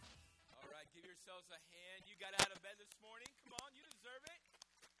yourselves a hand. You got out of bed this morning. Come on, you deserve it.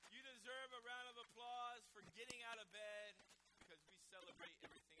 You deserve a round of applause for getting out of bed because we celebrate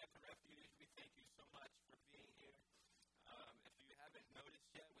everything at the Refuge. We thank you so much for being here. If you haven't noticed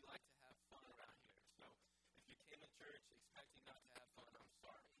yet, we like to have fun around here. So if you came to church expecting not to have fun, I'm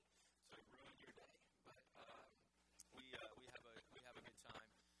sorry. So it ruined your day. But we have a good time.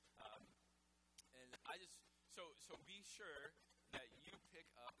 And I just so be sure that you pick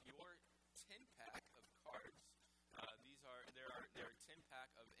up your 10-pack of cards. There are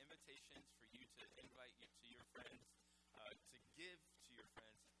 10-pack of invitations for you to invite you to your friends, to give to your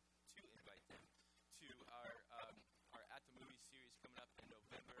friends, to invite them to our At the Movie series coming up in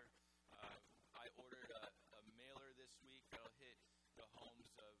November. I ordered a mailer this week that'll hit the homes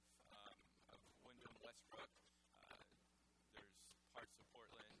of Wyndham, Westbrook. There's parts of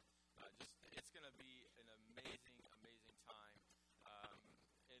Portland. It's going to be an amazing time.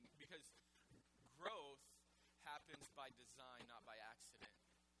 And because growth happens by design, not by accident.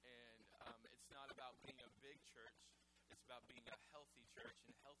 And it's not about being a big church. It's about being a healthy church.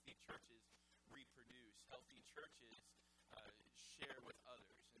 And healthy churches reproduce. Healthy churches share with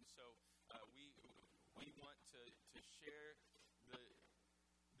others. And so we want to share the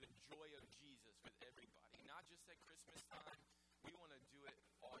joy of Jesus with everybody. Not just at Christmas time. We want to do it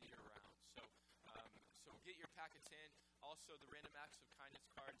all year round. So get your pack of 10. Also, the Random Acts of Kindness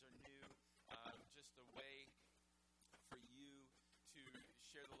cards are new. Just a way for you to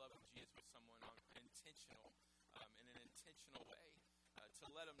share the love of Jesus with someone in an intentional way, to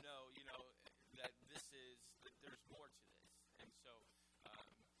let them know, that there's more to this. And so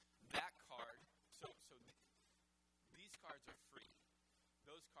that card, these cards are free.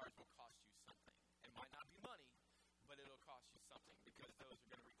 Those cards will cost you something. It might not be money, but it'll cost you something because those are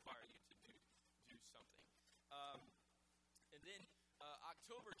going to require you to do something. And then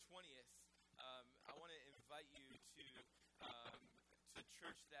October 20th, I want to invite you to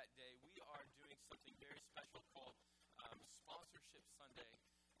church that day. We are doing something very special called Sponsorship Sunday,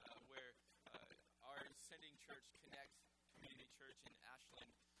 where our sending church, Connect Community Church in Ashland,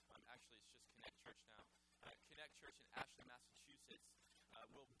 actually it's just Connect Church now, Connect Church in Ashland, Massachusetts,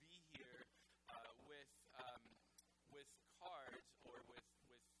 will be here with cards or with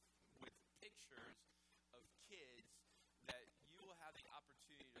pictures of kids that you will have the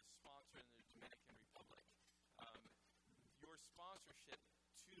opportunity to sponsor in the Dominican Republic. Your sponsorship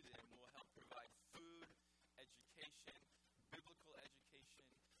to them will help provide food, education, biblical education,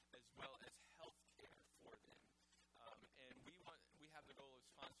 as well as health care for them. And we have the goal of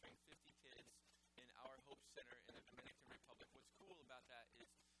sponsoring 50 kids in our Hope Center in the Dominican Republic. What's cool about that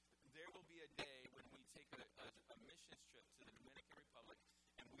is there will be a day when we take a missions trip to the Dominican Republic,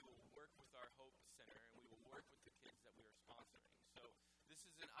 and we will work with our Hope Center, and we will work with the kids that we are sponsoring. So this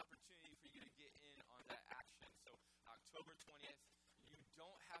is an opportunity for you to get in on that action. So October 20th, you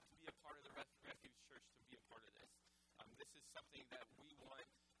don't have to be a part of the Refuge Church to be a part of this. This is something that we want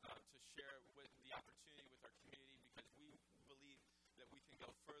to share with the opportunity with our community because we believe that we can go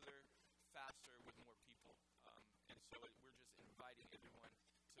further, faster with more people. And so we're just inviting everyone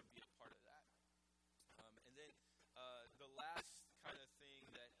to be a part of that. And then the last kind of thing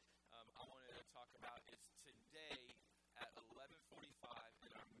that I wanted to talk about is today at 11:45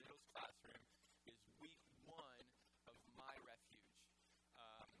 in our middle classroom is week 1 of My Refuge.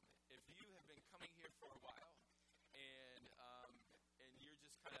 If you have been coming here for a while and you're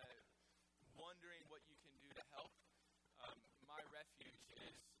just kind of wondering what you can do to help, My Refuge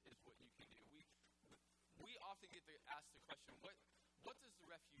is what you can do. We often get to ask the question, what does the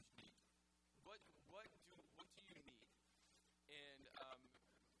refuge need? What do you need? And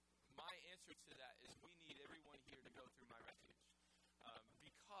my answer to that is we need everyone here to go through My Refuge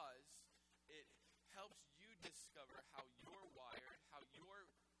because it helps you discover how you're wired, how you're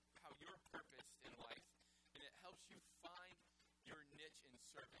purposed in life, and it helps you find your niche in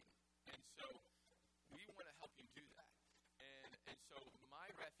serving. And so we want to help you do that. And so My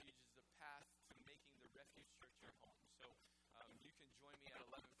Refuge is the path to making the Refuge Church your home. So you can join me at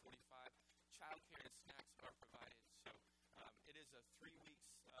 11:45. Childcare and snacks are provided. So it is a 3 weeks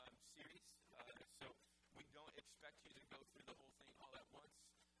series. So we don't expect you to go through the whole thing all at once,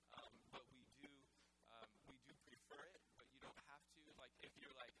 but we do prefer it. But you don't have to. Like if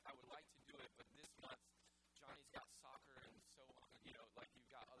you're like, I would like to do it, but this month Johnny's got soccer and so on. Like you've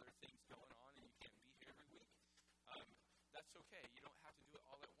got other things going on and you can't be here every week. That's okay. You don't have to do it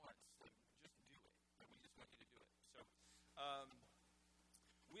all at once. Like, just do it. We just want you to do it. So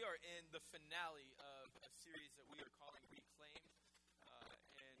we are in the finale of a series that we are calling Reclaimed.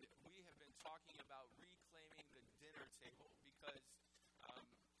 And we have been talking about reclaiming the dinner table because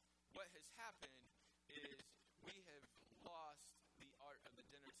what has happened happened is we have lost the art of the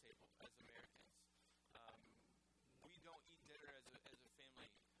dinner table as Americans. We don't eat dinner as a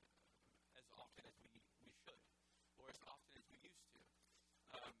family as often as we should, or as often as we used to.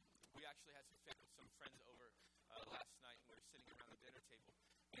 We actually had some friends over last night, and we were sitting around the dinner table,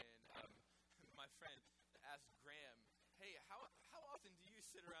 and my friend asked Graham, "Hey, how often do you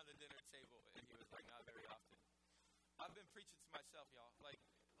sit around the dinner table?" And he was like, "Not very often." I've been preaching to myself, y'all. Like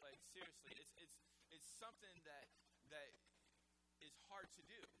seriously, it's something that is hard to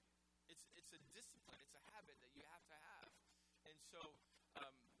do. It's a discipline. It's a habit that you have to have, and so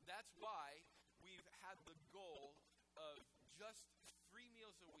that's why we've had the goal of just 3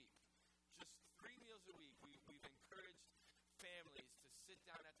 meals a week. Just 3 meals a week. We've encouraged families to sit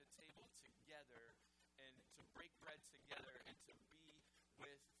down at the table together and to break bread together and to be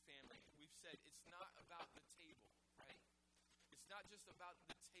with family. We've said it's not about the table, right? It's not just about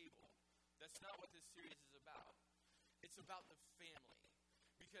the table. That's not what this series is about. It's about the family.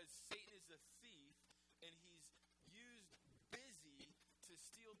 Because Satan is a thief, and he's used busy to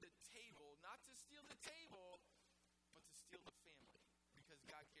steal the table, not to steal the table, but to steal the family. Because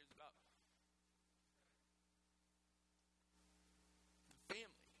God cares about the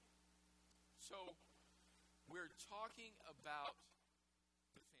family. So we're talking about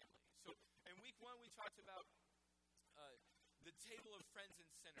the family. So in week 1, we talked about the table of friends and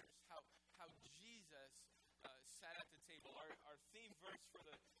sinners, how Jesus sat at the table. Our theme verse for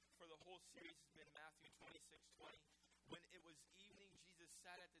the whole series has been Matthew 26:20. When it was evening, Jesus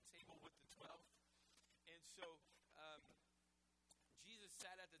sat at the table with the 12. And so Jesus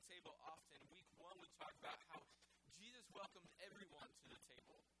sat at the table often. Week 1, we talked about how Jesus welcomed everyone to the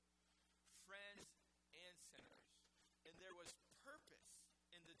table, friends and sinners. And there was purpose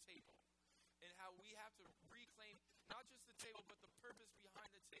in the table, and how we have to reclaim not just the table, but the purpose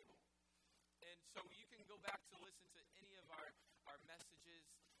behind the table. And so you can go back to listen to any of our messages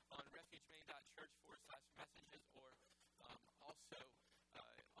on refugemain.church/messages, or also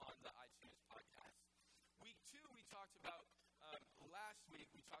on the iTunes podcast. Week 2, we talked about, last week,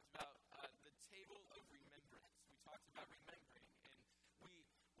 we talked about the table of remembrance. We talked about remembering, and we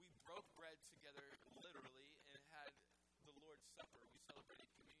broke bread together literally and had the Lord's Supper. We celebrated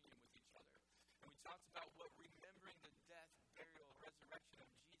communion with each other. And we talked about what remembering the death, burial, resurrection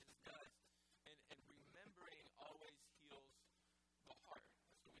of Jesus does. And remembering always heals the heart.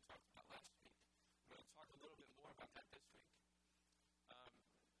 That's what we talked about last week. We're going to talk a little bit more about that this week.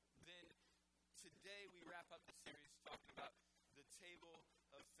 Then today we wrap up the series talking about the table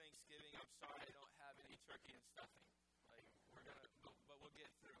of Thanksgiving. I'm sorry I don't have any turkey and stuffing. But we'll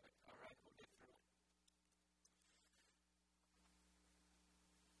get through it. All right, we'll get through it.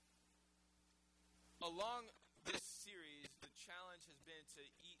 Along this series, the challenge has been to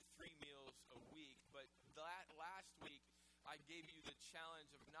eat 3 meals a week. But last week, I gave you the challenge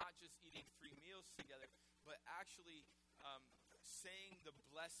of not just eating 3 meals together, but actually saying the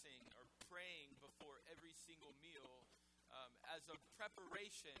blessing or praying before every single meal as a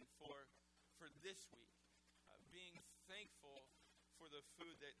preparation for this week. Being thankful for the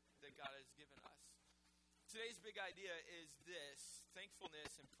food that God has given us. Today's big idea is this: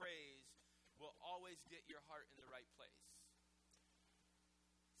 thankfulness and praise will always get your heart in the right place.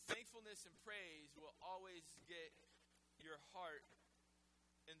 Thankfulness and praise will always get your heart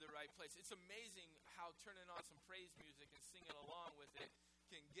in the right place. It's amazing how turning on some praise music and singing along with it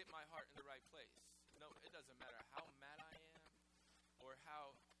can get my heart in the right place. No, it doesn't matter how mad I am, or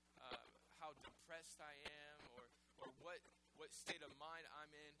how depressed I am, or what state of mind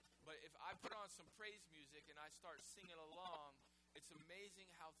I'm in. But if I put on some praise music and I start singing along, it's amazing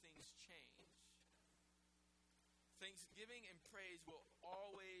how things change. Thanksgiving and praise will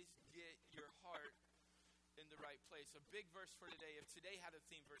always get your heart in the right place. A big verse for today, if today had a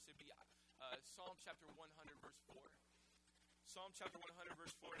theme verse, it'd be Psalm chapter 100, verse 4. Psalm chapter 100,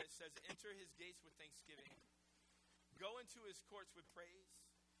 verse 4, and it says, "Enter his gates with thanksgiving. Go into his courts with praise.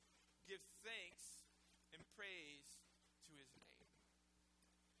 Give thanks and praise to his name."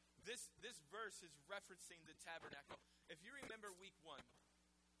 This verse is referencing the tabernacle. If you remember week 1,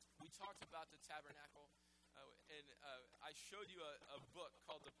 we talked about the tabernacle, and I showed you a book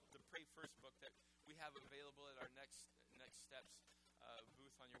called the Pray First book that we have available at our next steps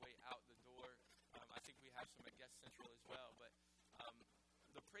booth on your way out the door. I think we have some at Guest Central as well. But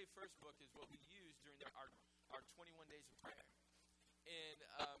the Pray First book is what we use during our 21 days of prayer. And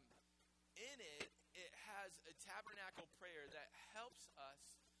in it has a tabernacle prayer that helps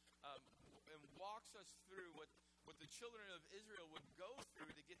us and walks us through what the children of Israel would go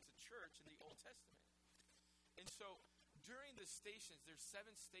through to get to church in the Old Testament. And so during the stations, there's 7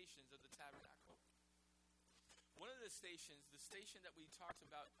 stations of the tabernacle. One of the stations, the station that we talked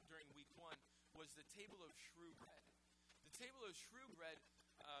about during week 1, was the table of shewbread. The table of shewbread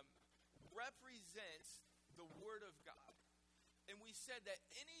represents the Word of God. And we said that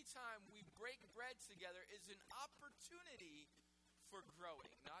anytime we break bread together is an opportunity for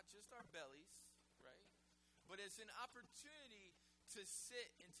growing, not just our bellies, right? But it's an opportunity to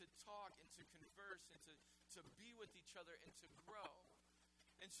sit and to talk and to converse and to be with each other and to grow.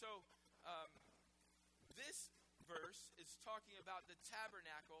 And so this verse is talking about the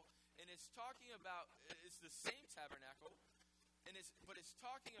tabernacle, and it's talking about, it's the same tabernacle, but it's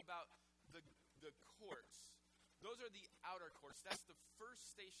talking about the courts. Those are the outer courts. That's the first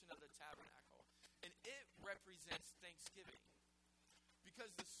station of the tabernacle. And it represents thanksgiving.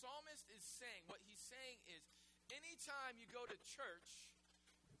 Because the psalmist is saying, what he's saying is, anytime you go to church,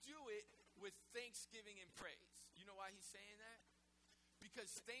 do it with thanksgiving and praise. You know why he's saying that?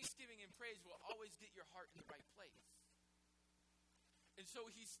 Because thanksgiving and praise will always get your heart in the right place. And so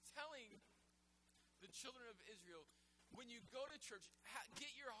he's telling the children of Israel, when you go to church,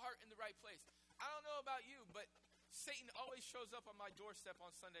 get your heart in the right place. I don't know about you, but Satan always shows up on my doorstep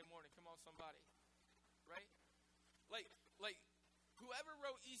on Sunday morning. Come on, somebody. Right? Like whoever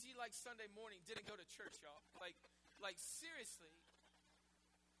wrote Easy Like Sunday Morning didn't go to church, y'all. Like seriously.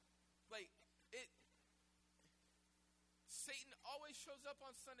 Satan always shows up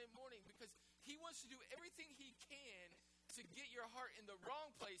on Sunday morning because he wants to do everything he can to get your heart in the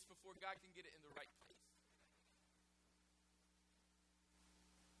wrong place before God can get it in the right place.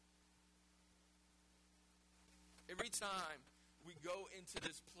 Every time we go into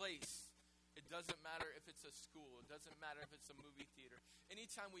this place, it doesn't matter if it's a school, it doesn't matter if it's a movie theater.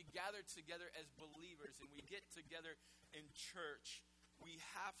 Anytime we gather together as believers and we get together in church, we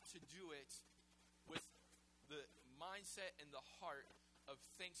have to do it with the mindset and the heart of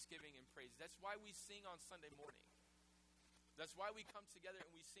thanksgiving and praise. That's why we sing on Sunday morning. That's why we come together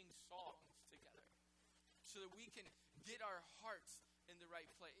and we sing songs together, so that we can get our hearts in the right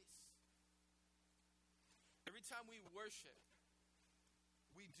place. Every time we worship,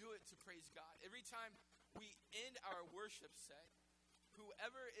 we do it to praise God. Every time we end our worship set,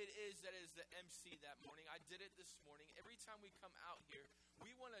 whoever it is that is the MC that morning, I did it this morning, every time we come out here,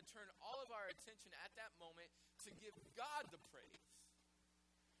 we want to turn all of our attention at that moment to give God the praise.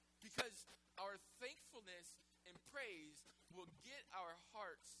 Because our thankfulness and praise will get our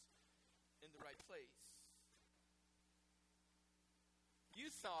hearts in the right place. You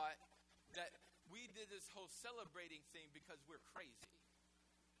thought that we did this whole celebrating thing because we're crazy.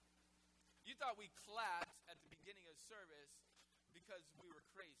 You thought we clapped at the beginning of service because we were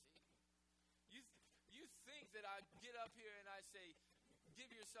crazy. You think that I get up here and I say, give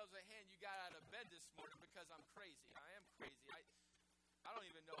yourselves a hand, you got out of bed this morning because I'm crazy. I am crazy. I don't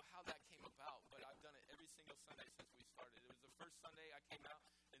even know how that came about, but I've done it every single Sunday since we started. It was the first Sunday I came out,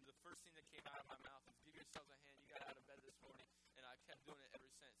 and the first thing that came out of my mouth is, give yourselves a hand, you got out of bed this morning, and I kept doing it ever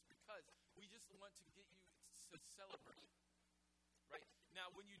since, because we just want to get you to celebrate, right? Now,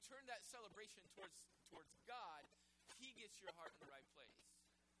 when you turn that celebration towards God, He gets your heart in the right place,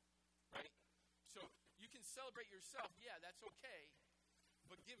 right? So you can celebrate yourself, yeah, that's okay,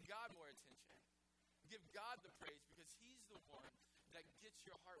 but give God more attention. Give God the praise, because He's the one that gets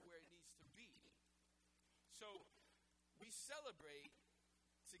your heart where it needs to be. So we celebrate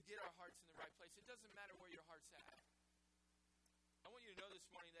to get our hearts in the right place. It doesn't matter where your heart's at. I want you to know this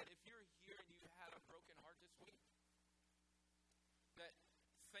morning that if you're here and you had a broken heart this week, that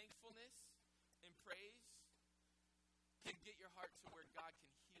thankfulness and praise can get your heart to where God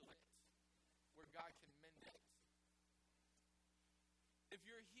can heal it, where God can mend it. If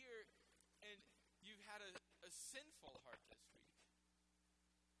you're here and you've had a sinful heart this week,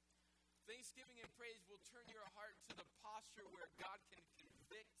 thanksgiving and praise will turn your heart to the posture where God can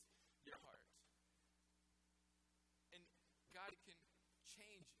convict your heart. And God can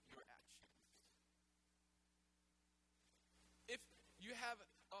change your actions. If you have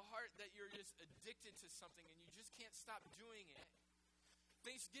a heart that you're just addicted to something and you just can't stop doing it,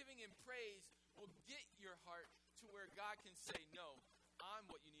 thanksgiving and praise will get your heart to where God can say, no, I'm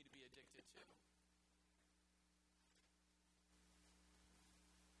what you need to be addicted to.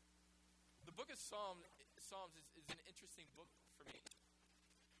 The book of Psalms is an interesting book for me,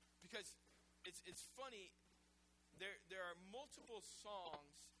 because it's funny. There are multiple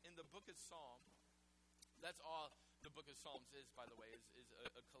songs in the book of Psalms. That's all the book of Psalms is, by the way, is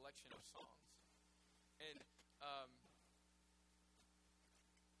a collection of songs. And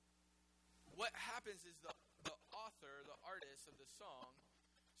what happens is the author, the artist of the song,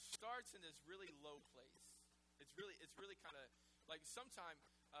 starts in this really low place. It's really kind of like sometime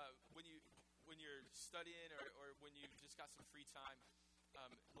when you're studying or when you just got some free time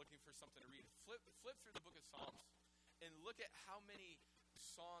looking for something to read, flip through the book of Psalms and look at how many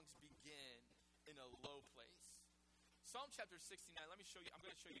songs begin in a low place. Psalm chapter 69, I'm going to show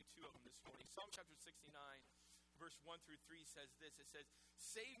you two of them this morning. Psalm chapter 69, verse 1 through 3 says this. It says,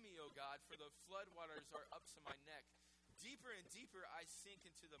 "Save me, O God, for the floodwaters are up to my neck. Deeper and deeper I sink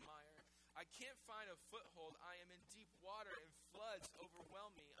into the mire. I can't find a foothold. I am in deep water and floods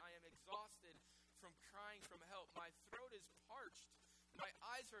overwhelm me. I am exhausted from crying from help. My throat is parched. My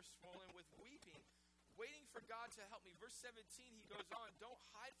eyes are swollen with weeping, waiting for God to help me." Verse 17, he goes on, "Don't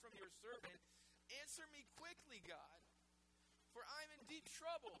hide from your servant. Answer me quickly, God, for I'm in deep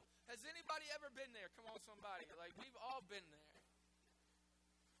trouble." Has anybody ever been there? Come on, somebody. Like, we've all been there.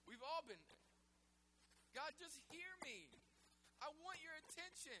 We've all been there. God, just hear me. I want your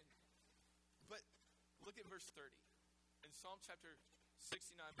attention. But look at verse 30. In Psalm chapter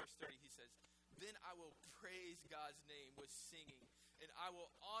 69, verse 30, he says, "Then I will praise God's name with singing, and I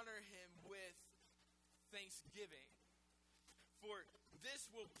will honor him with thanksgiving. For this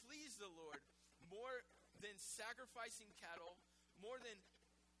will please the Lord more than sacrificing cattle, more than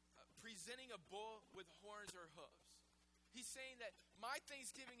presenting a bull with horns or hooves." He's saying that my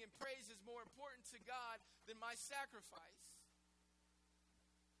thanksgiving and praise is more important to God than my sacrifice.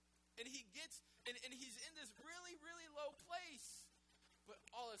 And he's in this really, really low place. But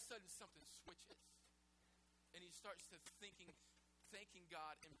all of a sudden something switches. And he starts to thanking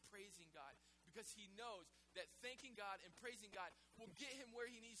God and praising God, because he knows that thanking God and praising God will get him where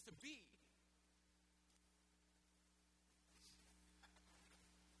he needs to be.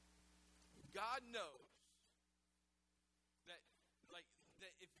 God knows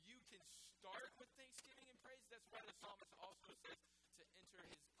that if you can start with thanksgiving and praise, that's why the psalmist also says to enter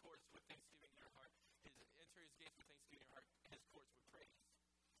his courts with thanksgiving in your heart, enter his gates with thanksgiving in your heart, his courts with praise.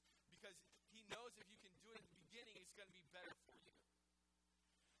 Because he knows if you can do it at the beginning, it's going to be better for you.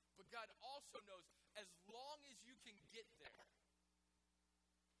 But God also knows as long as you can get there.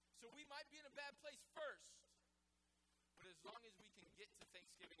 So we might be in a bad place first, but as long as we can get to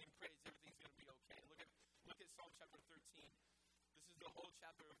thanksgiving and praise, everything's going to be okay. Look at Psalm chapter 13. This is the whole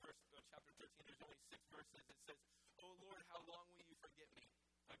chapter of chapter 13. There's only 6 verses. It says, "Oh Lord, how long will you forget me?"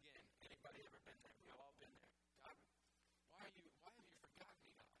 Again, anybody ever been there? We've all been there. God, why have you forgotten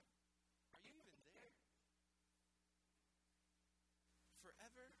me, God? Are you even there?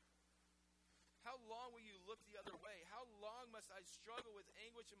 Forever? How long will you look the other way? How long must I struggle with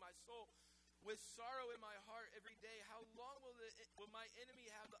anguish in my soul, with sorrow in my heart every day? How long will my enemy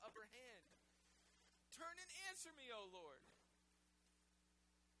have the upper hand? Turn and answer me, O Lord.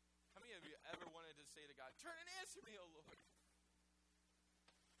 How many of you ever wanted to say to God, "Turn and answer me, O Lord"?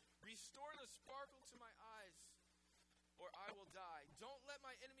 Restore the sparkle to my eyes, or I will die. Don't let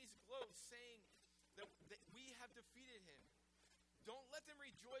my enemies gloat, saying that we have defeated him. Don't let them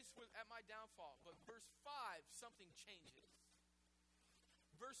rejoice at my downfall. But verse 5, something changes.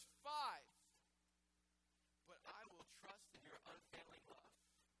 Verse 5, "But I will trust in your unfailing love.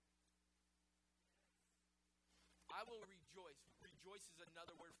 I will rejoice." Rejoice is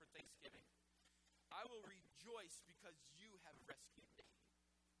another word for thanksgiving. "I will rejoice because you have rescued me.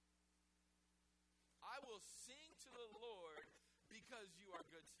 I will sing to the Lord because you are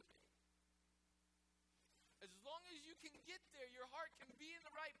good to me." As long as you can get there, your heart can be in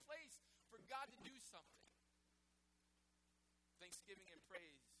the right place for God to do something. Thanksgiving and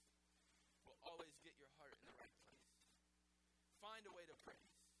praise will always get your heart in the right place. Find a way to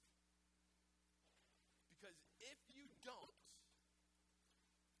praise. Because if you don't,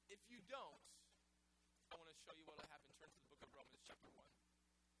 I want to show you what will happen. Turn to the book of Romans chapter 1.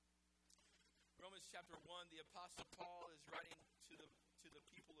 Romans chapter 1, the Apostle Paul is writing to the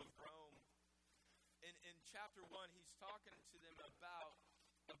people of Rome. In chapter 1, he's talking to them about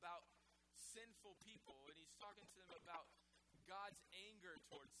sinful people, and he's talking to them about God's anger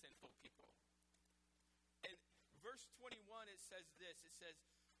towards sinful people. And verse 21, it says this. It says,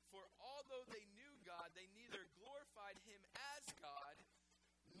 "For although they knew God, they neither glorified him as God,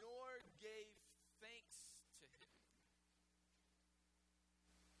 nor gave thanks to him.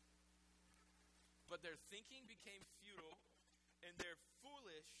 But their thinking became futile, and their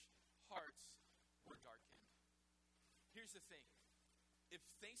foolish hearts were darkened." Here's the thing. If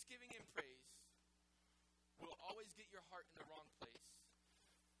thanksgiving and praise will always get your heart in the wrong place,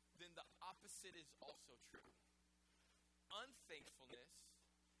 then the opposite is also true. Unthankfulness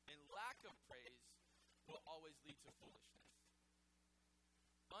and lack of praise will always lead to foolishness.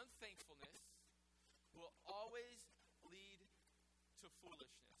 Unthankfulness will always lead to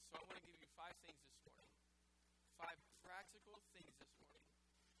foolishness. So I want to give you 5 things this morning 5 practical things this morning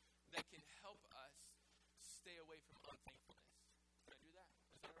that can help us stay away from unthankfulness. Can I do that?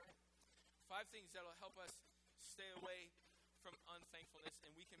 Is that all right? 5 things that will help us stay away from unthankfulness, and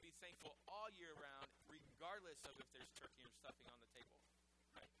we can be thankful all year round, regardless of if there's turkey or stuffing on the table.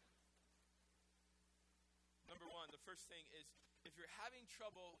 Right? Number 1, the first thing is, if you're having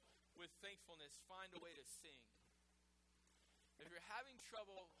trouble with thankfulness, find a way to sing. If you're having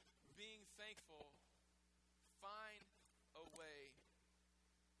trouble being thankful, find a way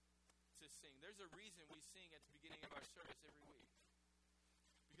to sing. There's a reason we sing at the beginning of our service every week.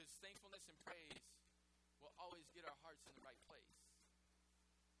 Because thankfulness and praise will always get our hearts in the right place.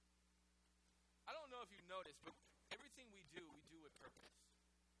 I don't know if you've noticed, but everything we do with purpose.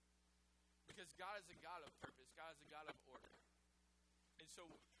 Because God is a God of purpose. God is a God of order. And so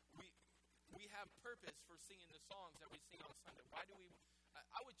we have purpose for singing the songs that we sing on Sunday. Why do we?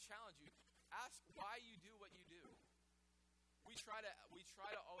 I would challenge you. Ask why you do what you do. We try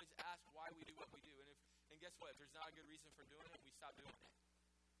to always ask why we do what we do. And guess what? If there's not a good reason for doing it, we stop doing it.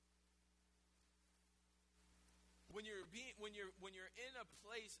 When you're in a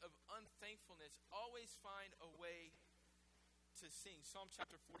place of unthankfulness, always find a way to sing. Psalm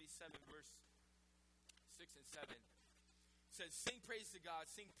chapter 47, verse 6 and 7 says, "Sing praise to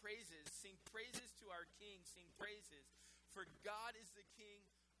God, sing praises to our King, sing praises, for God is the King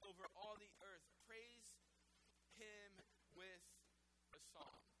over all the earth. Praise Him with a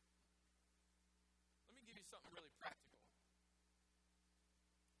song." Let me give you something really practical.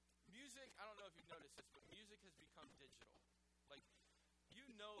 Music, I don't know if you've noticed this, but music has become digital. Like, you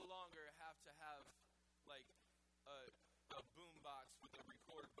no longer have to have, like, a boom box with a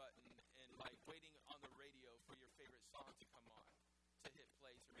record button and, like, waiting on the radio for your favorite song to come on to hit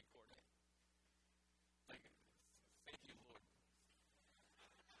play to record it. Like, thank you, Lord.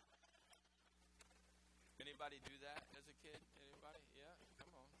 Anybody do that as a kid? Anybody? Yeah?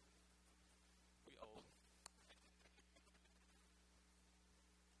 Come on. We old.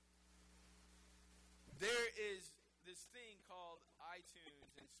 There is this thing called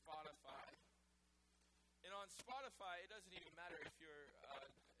iTunes and Spotify. And on Spotify, it doesn't even matter if you're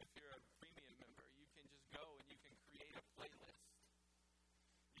a premium member. You can just go and you can create a playlist.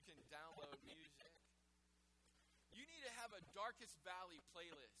 You can download music. You need to have a Darkest Valley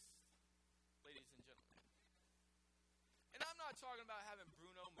playlist, ladies and gentlemen. And I'm not talking about having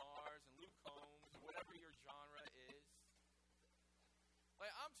Bruno Mars and Luke Combs or whatever your genre is.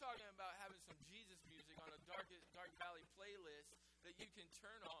 Like, I'm talking about having some Jesus music on a Dark Valley playlist that you can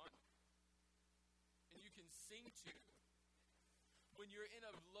turn on and you can sing to when you're in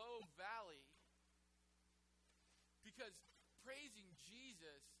a low valley, because praising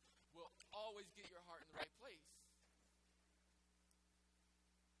Jesus will always get your heart in the right place.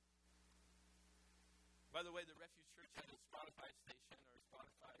 By the way, the Refuge Church has a Spotify station or a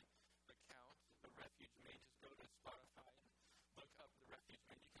Spotify account. The Refuge may just go to Spotify and look up the Refuge,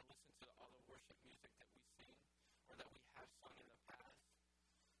 and you can listen to all the worship music that we sing or that we have sung in the past.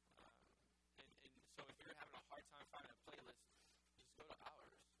 And so if you're having a hard time finding a playlist, just go to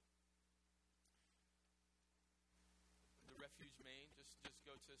ours. The Refuge Maine, just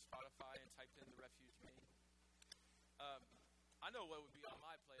go to Spotify and type in the Refuge Maine. I know what would be on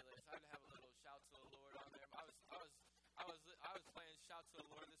my playlist. I'd have a little Shout to the Lord on there. I was playing Shout to the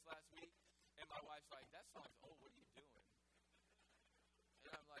Lord this last week, and my wife's like, "That song's old. What are you doing?"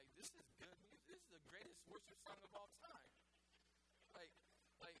 And I'm like, "This is good music. This is the greatest worship song of all time." Like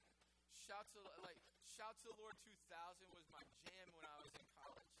Shout to the Lord 2000 was my jam when I was in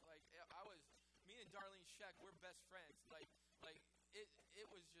college. Like, me and Darlene Scheck, we're best friends. It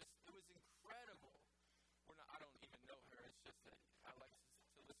was incredible. I don't even know her. It's just that I like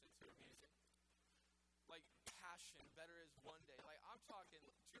to listen to her music. Like Passion, Better Is One Day. Like, I'm talking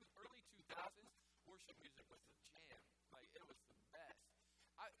early 2000s, worship music was the jam. Like, it was the best.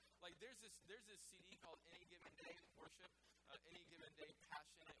 There's this CD called Any Given Day Worship, Any Given Day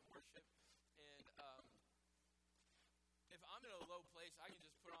Passionate Worship, and if I'm in a low place, I can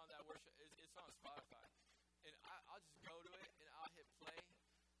just put on that worship. It's on Spotify, and I'll just go to it and I'll hit play.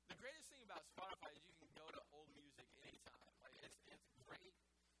 The greatest thing about Spotify is you can go to old music anytime. Like, it's great.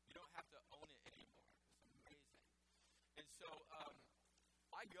 You don't have to own it anymore. It's amazing. And so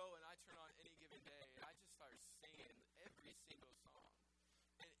I go and I turn on Any Given Day, and I just start singing every single song.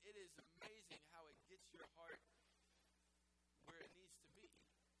 And it is amazing how it gets your heart where it needs to be.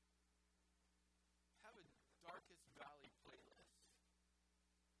 Have a Darkest Valley playlist.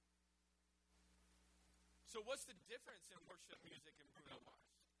 So what's the difference in worship music and Bruno Mars?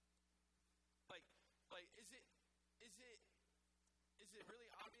 Is it really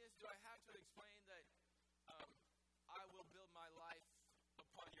obvious? Do I have to explain that my life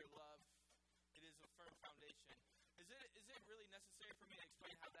upon your love. It is a firm foundation. Is it really necessary for me to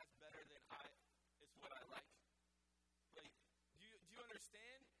explain how that's better than it's what I like? Like, do you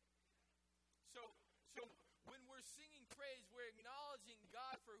understand? So when we're singing praise, we're acknowledging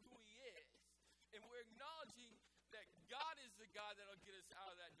God for who He is. And we're acknowledging that God is the God that'll get us out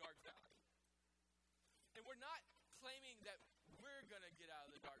of that dark valley. And we're not claiming that we're going to get out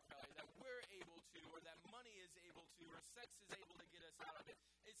of the dark valley, that we're able to, or that money is able to, or sex is able to get us out of it.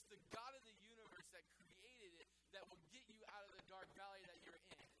 It's the God of the universe that created it that will get you out of the dark valley that you're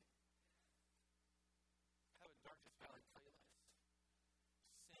in. Have a Darkest Valley playlist.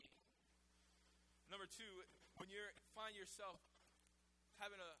 Sing. Number 2, when you find yourself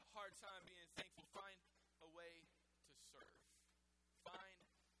having a hard time being thankful, find a way to serve. Find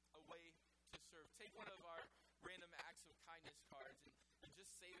a way to serve. Take one of our random acts of kindness cards and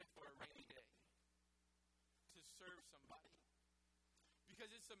just save it for a rainy day to serve somebody. Because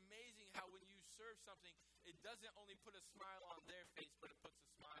it's amazing how when you serve something, it doesn't only put a smile on their face, but it puts a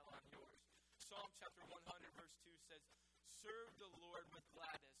smile on yours. Psalm chapter 100, verse 2 says, serve the Lord with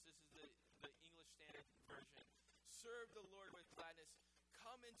gladness. This is the English Standard Version. Serve the Lord with gladness.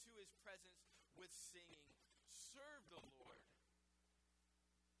 Come into His presence with singing. Serve the Lord.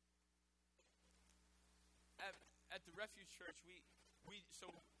 At the Refuge Church,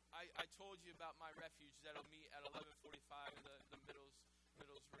 I told you about my refuge that'll meet at 11:45 in the middles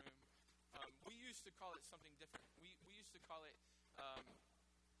room. We used to call it something different. We used to call it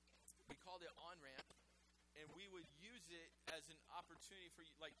we called it on-ramp, and we would use it as an opportunity for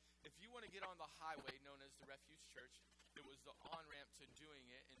you. Like, if you want to get on the highway known as the Refuge Church, it was the on-ramp to doing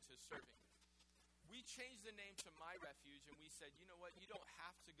it and to serving. We changed the name to My Refuge, and we said, you know what? You don't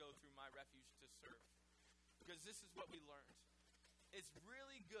have to go through My Refuge to serve. Because this is what we learned. It's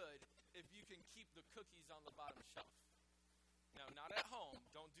really good if you can keep the cookies on the bottom shelf. Now, not at home.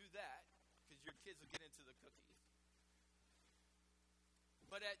 Don't do that, because your kids will get into the cookies.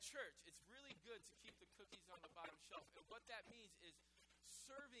 But at church, it's really good to keep the cookies on the bottom shelf. And what that means is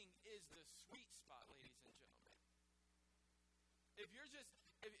serving is the sweet spot, ladies and gentlemen. If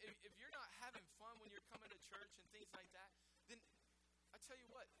you're not having fun when you're coming to church and things like that, then I tell you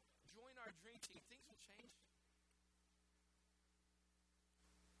what, join our dream team. Things will change.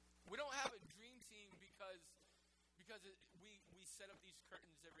 We don't have a dream team because we set up these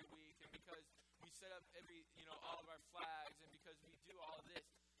curtains every week, and because we set up all of our flags, and because we do all of this.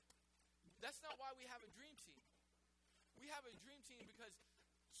 That's not why we have a dream team. We have a dream team because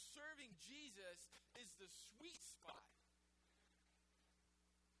serving Jesus is the sweet spot.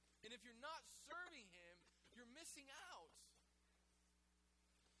 And if you're not serving Him, you're missing out.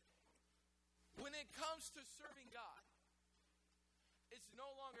 When it comes to serving God, it's no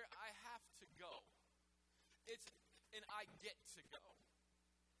longer I have to go. It's an I get to go.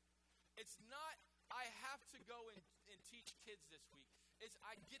 It's not I have to go and teach kids this week. It's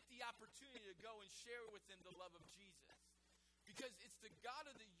I get the opportunity to go and share with them the love of Jesus. Because it's the God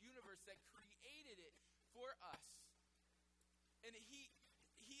of the universe that created it for us. And He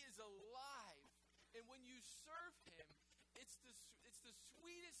is alive. And when you serve Him, it's the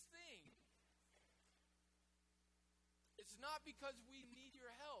sweetest thing. It's not because we need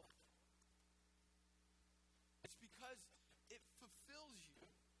your help. It's because it fulfills you.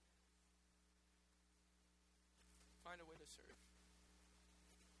 Find a way to serve.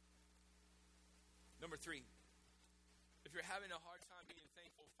 Number 3, if you're having a hard time being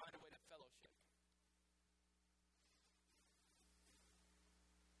thankful, find a way to fellowship.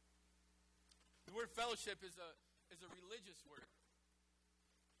 The word fellowship is a religious word.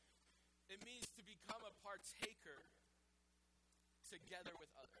 It means to become a partaker together with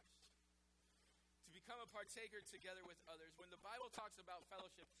others. To become a partaker together with others. When the Bible talks about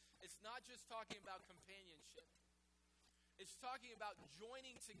fellowship, it's not just talking about companionship. It's talking about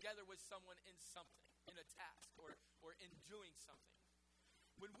joining together with someone in something, in a task, or in doing something.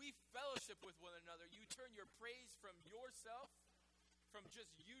 When we fellowship with one another, you turn your praise from yourself, from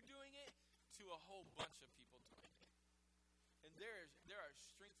just you doing it, to a whole bunch of people doing it. And there are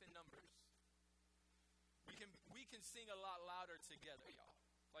strength in numbers. We can sing a lot louder together, y'all.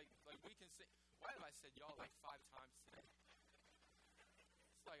 Like we can sing. Why have I said y'all like 5 times today?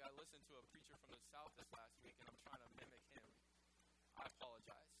 It's like I listened to a preacher from the South this last week, and I'm trying to mimic him. I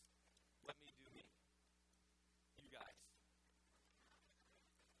apologize. Let me do me. You guys.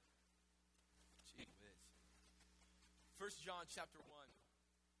 Gee whiz. 1 John chapter 1,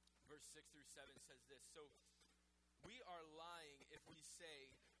 verse 6 through 7 says this. So we are lying if we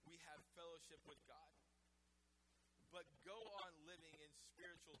say we have fellowship with God, but go on living in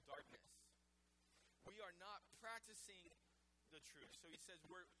spiritual darkness. We are not practicing the truth. So he says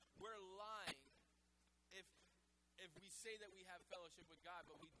we're lying if we say that we have fellowship with God,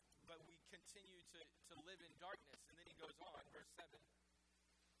 but we continue to live in darkness. And then he goes on, verse 7.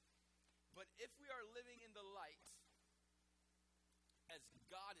 But if we are living in the light, as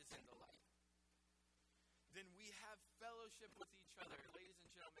God is in the light, then we have fellowship with each other. Ladies and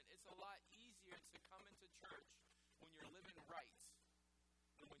gentlemen, it's a lot easier to come into church when you're living right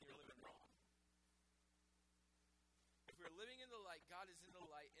than when you're living wrong. If we're living in the light, God is in the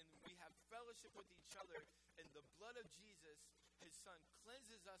light, and we have fellowship with each other, and the blood of Jesus, his son,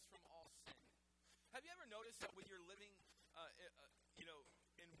 cleanses us from all sin. Have you ever noticed that when you're living,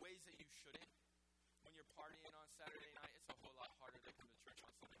 in ways that you shouldn't, when you're partying on Saturday night, it's a whole lot harder to come to church on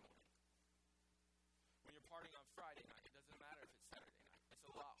Sunday morning. When you're partying on Friday night, it doesn't matter if it's Saturday night. It's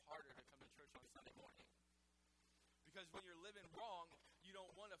a lot harder to come to church on Sunday morning. Because when you're living wrong, you don't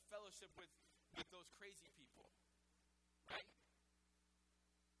want to fellowship with those crazy people. Right?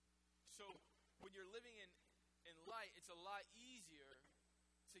 So when you're living in light, it's a lot easier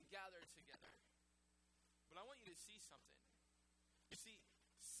to gather together. But I want you to see something. You see,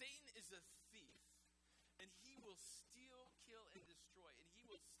 Satan is a thief, and he will steal, kill, and destroy, and he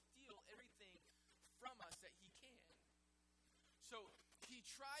will steal everything from us that he can. So he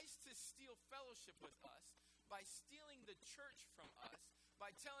tries to steal fellowship with us by stealing the church from us,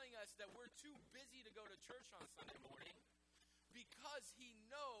 by telling us that we're too busy to go to church on Sunday morning, because he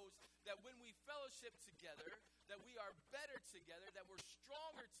knows that when we fellowship together, that we are better together, that we're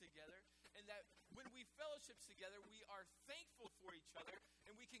stronger together, and that when we fellowship together, we are thankful for each other,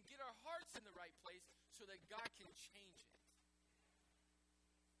 and we can get our hearts in the right place so that God can change it.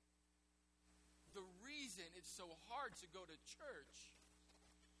 The reason it's so hard to go to church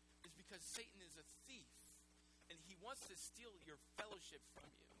is because Satan is a thief, and he wants to steal your fellowship from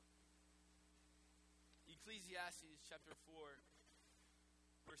you. Ecclesiastes chapter 4,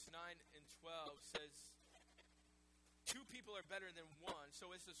 verse 9 and 12 says, 2 people are better than one.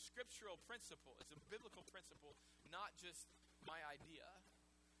 So it's a scriptural principle. It's a biblical principle, not just my idea.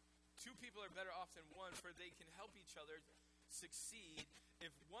 2 people are better off than one, for they can help each other succeed.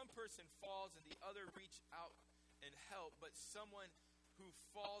 If one person falls and the other reach out and help, but someone who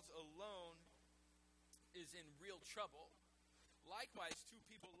falls alone is in real trouble. Likewise, 2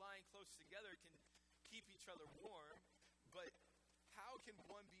 people lying close together can keep each other warm, but how can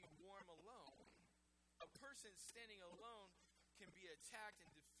one be warm alone? A person standing alone can be attacked and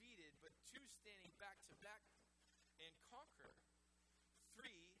defeated, but 2 standing back to back and conquer. 3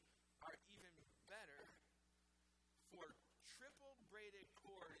 are even better, for triple braided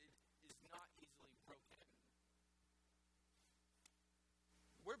cord is not easily broken.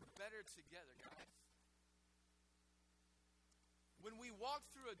 We're better together, guys. When we walk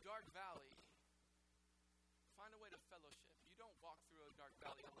through a dark valley, find a way to fellowship. You don't walk through a dark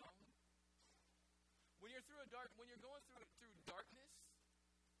valley alone. When you're going through darkness,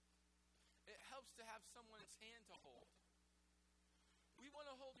 it helps to have someone's hand to hold. We want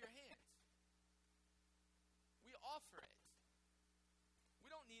to hold your hand. We offer it. We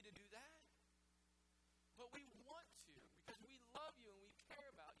don't need to do that. But we want to, because we love you and we care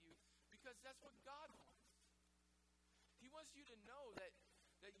about you, because that's what God wants. He wants you to know that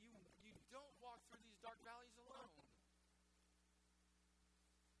you don't walk through these dark valleys alone.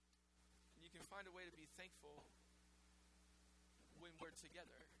 And you can find a way to be thankful when we're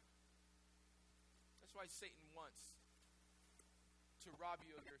together. That's why Satan wants to rob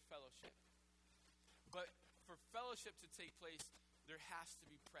you of your fellowship. But for fellowship to take place, there has to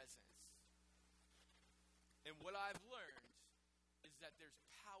be presence. And what I've learned is that there's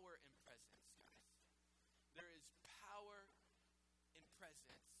power in presence, guys. There is power in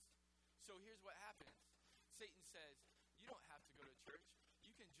presence. So here's what happens. Satan says, you don't have to go to church. You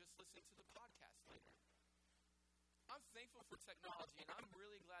can just listen to the podcast later. I'm thankful for technology, and I'm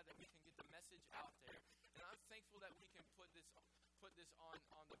really glad that we can get the message out there. And I'm thankful that we can put this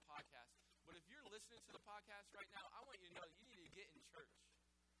on the podcast. But if you're listening to the podcast right now, I want you to know that you need to get in church.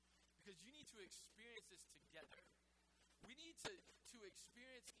 Because you need to experience this together. We need to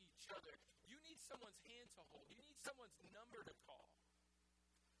experience each other. You need someone's hand to hold. You need someone's number to call.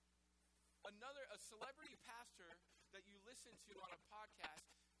 A celebrity pastor that you listen to on a podcast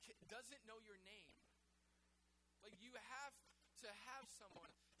doesn't know your name. Like, you have to have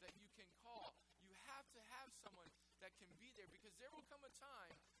someone that you can call. You have to have someone that can be there, because there will come a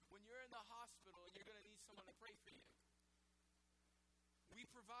time when you're in the hospital and you're going to need someone to pray for you. We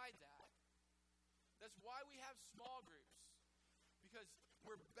provide that. That's why we have small groups, because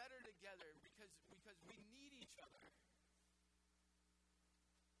we're better together, because we need each other.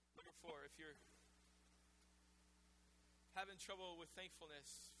 Number 4, if you're Having trouble with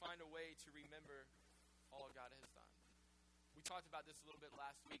thankfulness, find a way to remember all God has done. We talked about this a little bit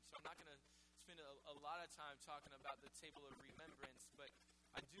last week, so I'm not going to spend a lot of time talking about the table of remembrance, but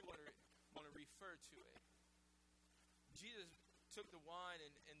I do want to refer to it. Jesus took the wine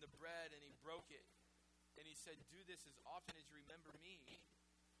and the bread and he broke it, and he said, "Do this as often as you remember me."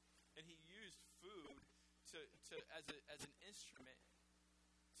 And he used food as an instrument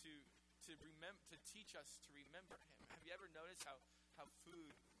to remember, to teach us to remember him. Have you ever noticed how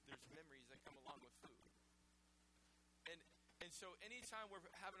food, there's memories that come along with food? And so anytime we're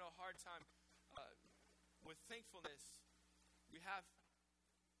having a hard time with thankfulness, we have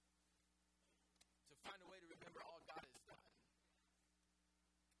to find a way to remember all God has done.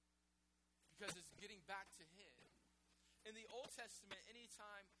 Because it's getting back to him. In the Old Testament,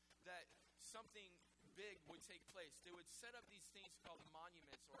 anytime that something big would take place, they would set up these things called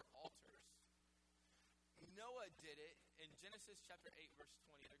monuments or altars. Noah did it in Genesis chapter 8, verse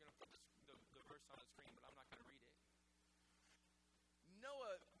 20. They're going to put the verse on the screen, but I'm not going to read it.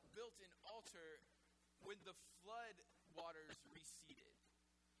 Noah built an altar when the flood waters receded,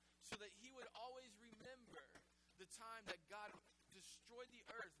 so that he would always remember the time that God destroyed the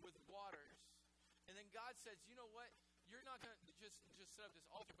earth with waters. And then God says, "You know what? You're not going to just set up this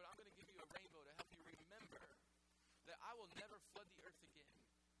altar, but I'm going to give you a rainbow to help you remember that I will never flood the earth again,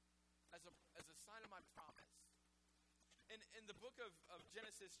 as a sign of my promise." In the book of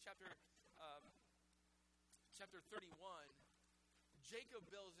Genesis chapter 31, Jacob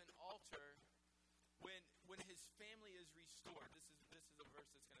builds an altar when his family is restored. This is a verse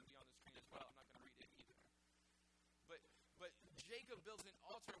that's going to be on the screen as well. I'm not going to read it either. But Jacob builds an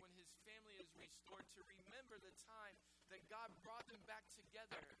altar when his family is restored to remember the time that God brought them back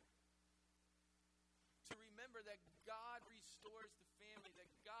together. To remember that God restores the family,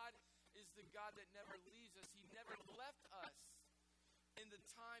 that God is the God that never leaves us. He never left us in the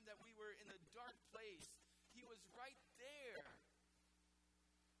time that we were in the dark place. He was right there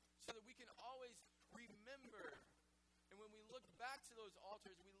so that we can always remember. And when we look back to those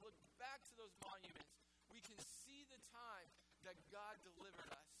altars, we look back to those monuments, we can see the time that God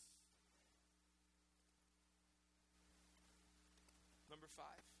delivered us. Number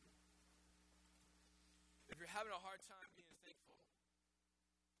 5. If you're having a hard time being thankful,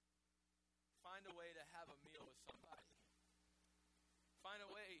 find a way to have a meal with somebody. Find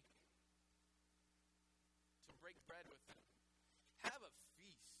a way to break bread with them. Have a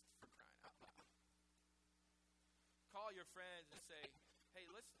feast, for crying out loud. Call your friends and say, "Hey,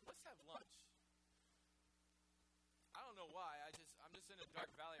 let's have lunch. I don't know why. I'm just in a dark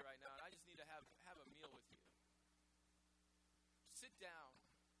valley right now, and I just need to have a meal with you." Sit down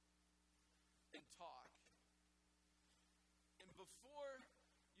and talk. And before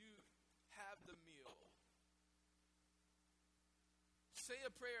you have the meal, say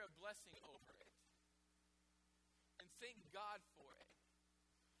a prayer of blessing over it. And thank God for it.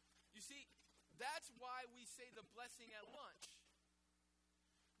 You see, that's why we say the blessing at lunch.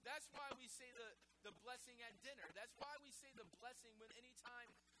 That's why we say the blessing at dinner. That's why we say the blessing when anytime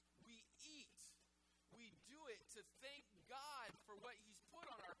we eat. We do it to thank God for what he's put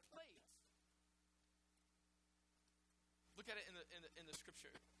on our plates. Look at it in the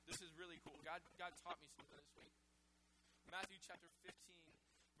scripture. This is really cool. God taught me something this week. Matthew chapter 15,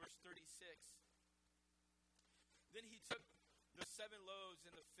 verse 36. Then he took the 7 loaves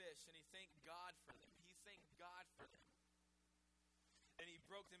and the fish, and he thanked God for them. He thanked God for them. And he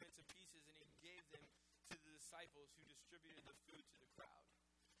broke them into pieces, and he gave them to the disciples who distributed the food to the crowd.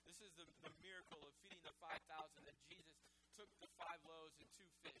 This is the miracle of feeding the 5,000 that Jesus took the 5 loaves and 2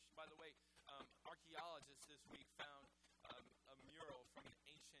 fish. By the way, archaeologists this week found a mural from an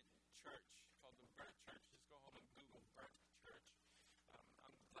ancient church called the Burnt Church. Just go home and Google Burnt Church.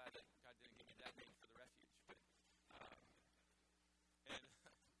 I'm glad that God didn't give me that name for the refuge. But and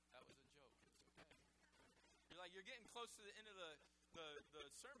that was a joke. It's okay. You're like, you're getting close to the end of the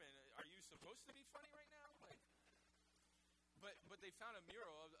sermon. Are you supposed to be funny right now? But they found a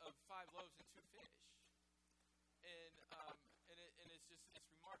mural of 5 loaves and 2 fish, and it's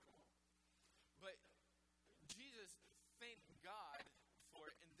remarkable. But Jesus thanked God for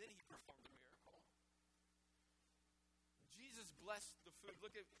it, and then he performed a miracle. Jesus blessed the food.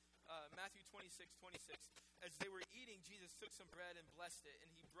 Look at Matthew 26:26. As they were eating, Jesus took some bread and blessed it,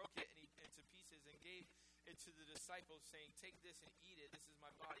 and he broke it into pieces and gave it to the disciples, saying, "Take this and eat it. This is my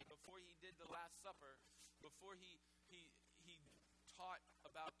body." Before he did the Last Supper, before he taught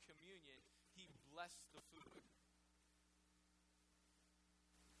about communion, he blessed the food.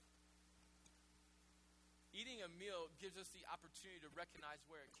 Eating a meal gives us the opportunity to recognize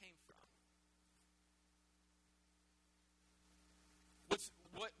where it came from.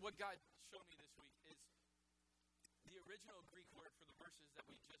 What God showed me this week is the original Greek word for the verses that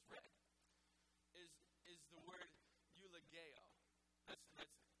we just read is the word eulogeo.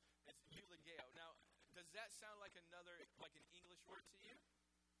 It's eulogeo. Now, does that sound like an English word to you?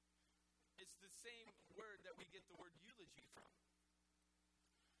 It's the same word that we get the word eulogy from.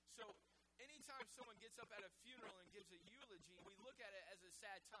 So, anytime someone gets up at a funeral and gives a eulogy, we look at it as a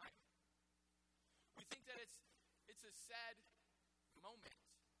sad time. We think that it's a sad moment.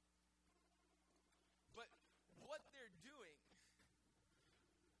 But what they're doing,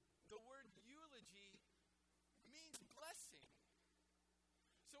 the word eulogy means blessing.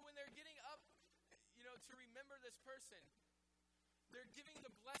 So when they're getting up, to remember this person, they're giving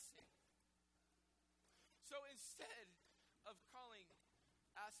the blessing. So instead of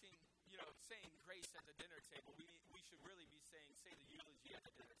saying grace at the dinner table, we should really be say the eulogy at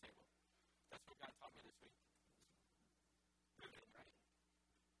the dinner table. That's what God taught me this week. Brilliant, right?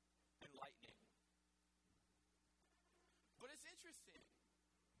 Enlightening. But it's interesting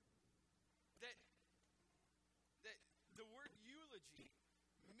that the word eulogy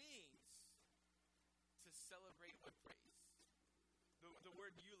means to celebrate with praise. The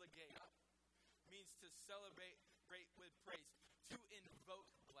word eulogeo means to celebrate with praise, to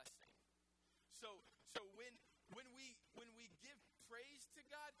invoke blessing. So when we give praise to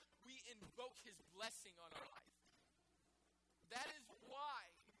God, we invoke His blessing on our life. That is why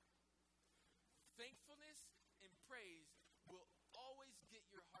thankfulness and praise will always get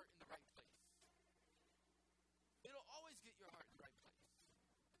your heart in the right place. It'll always get your heart in the right place.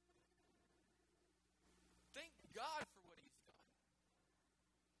 Thank God for what He's done.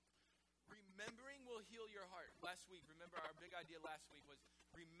 Remembering will heal your heart. Last week, remember our big idea last week was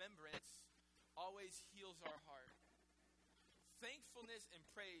remembrance always heals our heart. Thankfulness and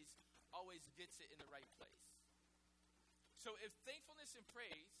praise always gets it in the right place. So if thankfulness and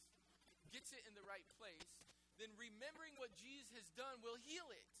praise gets it in the right place, then remembering what Jesus has done will heal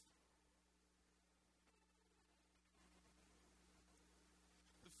it.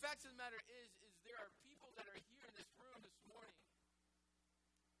 The fact of the matter is there are people that are here in this room this morning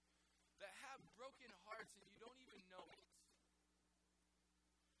that have broken hearts and you don't even know it.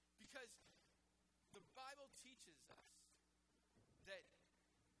 Because the Bible teaches us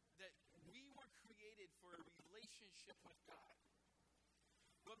that we were created for a relationship with God.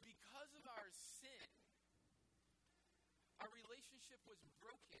 But because of our sin, our relationship was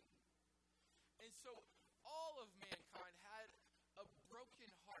broken. And so all of mankind had a broken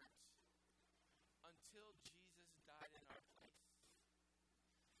heart until Jesus died in our place.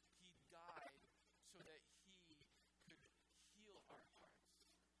 He died so that He could heal our hearts,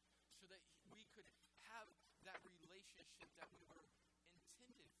 so that we could have that relationship that we were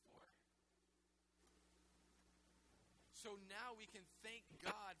intended for. So now we can thank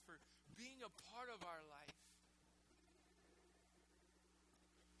God for being a part of our life,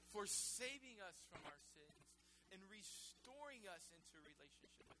 for saving us from our sins and restoring us into a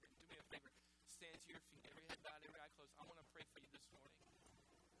relationship with Him. Do me a favor. Stand to your feet. Every head bowed, every eye closed. I want to pray for you this morning.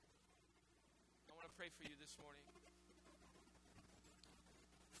 I want to pray for you this morning.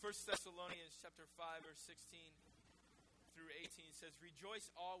 1 Thessalonians chapter 5, verse 16 through 18 says,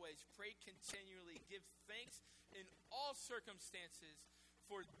 "Rejoice always, pray continually, give thanks in all circumstances,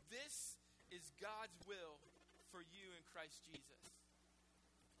 for this is God's will for you in Christ Jesus."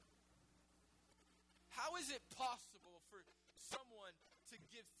 How is it possible for someone to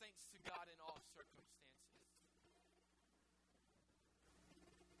give thanks to God in all circumstances?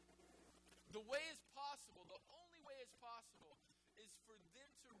 The way is possible, the only way is possible, is for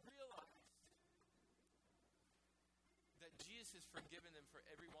them to realize that Jesus has forgiven them for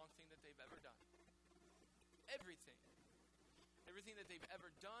every wrong thing that they've ever done. Everything. Everything that they've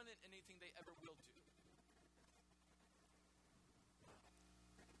ever done and anything they ever will do.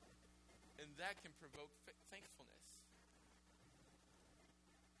 And that can provoke thankfulness.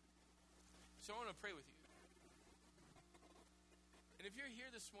 So I want to pray with you. And if you're here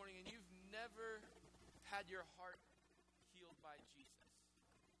this morning and you've never had your heart healed by Jesus,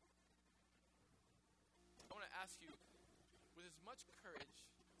 I want to ask you, with as much courage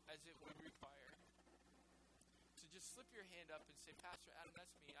as it would require, to just slip your hand up and say, "Pastor Adam,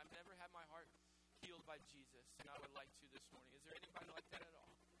 that's me. I've never had my heart healed by Jesus, and I would like to this morning." Is there anybody like that at all?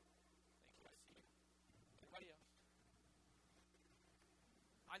 Thank you, I see you. Anybody else?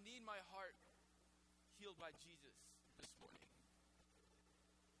 I need my heart healed by Jesus this morning.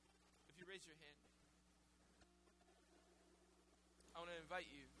 If you raise your hand, I want to invite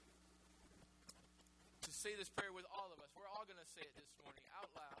you to say this prayer with all of us. We're all going to say it this morning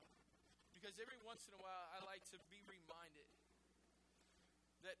out loud. Because every once in a while, I like to be reminded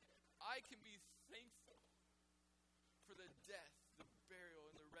That I can be thankful for the death, the burial,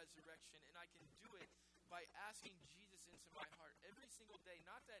 and the resurrection. And I can do it by asking Jesus into my heart every single day.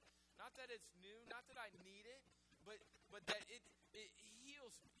 Not that it's new, not that I need it, but that it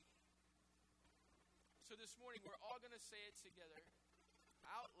heals me. So this morning, we're all going to say it together,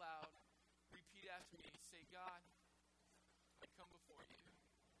 out loud. Repeat after me. Say, God, I come before you,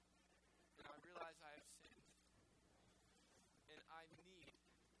 and I realize I have sinned, and I need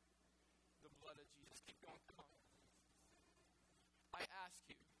the blood of Jesus. Keep going, come on. I ask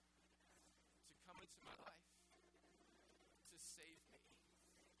you to come into my life, to save me,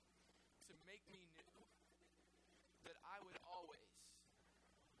 to make me new, that I would always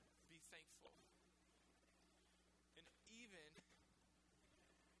be thankful. And even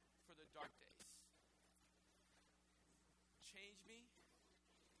for the dark days. Change me,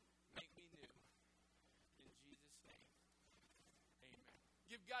 make me new. In Jesus' name, amen.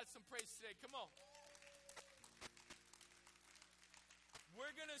 Give God some praise today. Come on.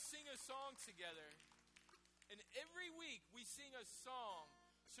 We're going to sing a song together. And every week we sing a song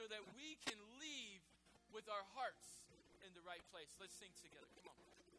so that we can leave with our hearts in the right place. Let's sing together. Come on.